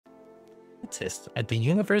Scientists at the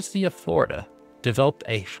University of Florida developed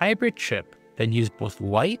a hybrid chip that used both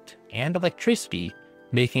light and electricity,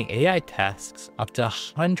 making AI tasks up to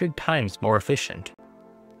 100 times more efficient.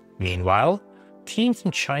 Meanwhile, teams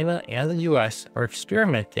in China and the US are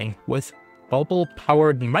experimenting with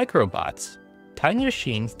bubble-powered microbots, tiny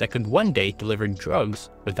machines that could one day deliver drugs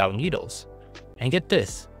without needles. And get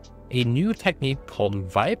this, a new technique called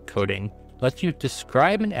vibe coding lets you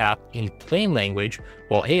describe an app in plain language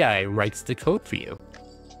while AI writes the code for you.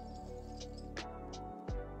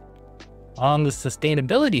 On the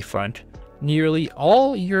sustainability front, nearly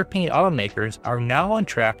all European automakers are now on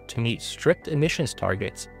track to meet strict emissions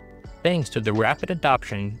targets, thanks to the rapid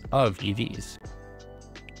adoption of EVs.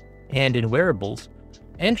 And in wearables,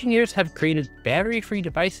 engineers have created battery-free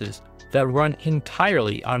devices that run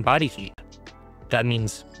entirely on body heat. That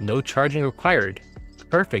means no charging required,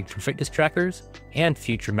 perfect for fitness trackers and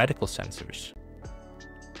future medical sensors.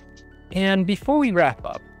 And before we wrap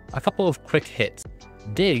up, a couple of quick hits.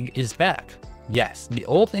 Dig is back. Yes, the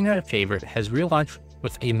old internet favorite has relaunched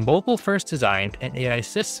with a mobile-first design and AI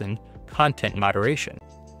assistant content moderation.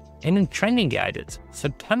 And in trending gadgets,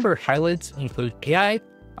 September highlights include AI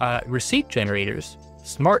receipt generators,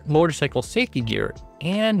 smart motorcycle safety gear,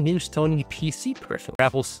 and new Sony PC peripherals.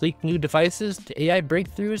 Apple's sleek new devices to AI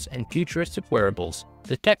breakthroughs and futuristic wearables.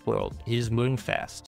 The tech world is moving fast.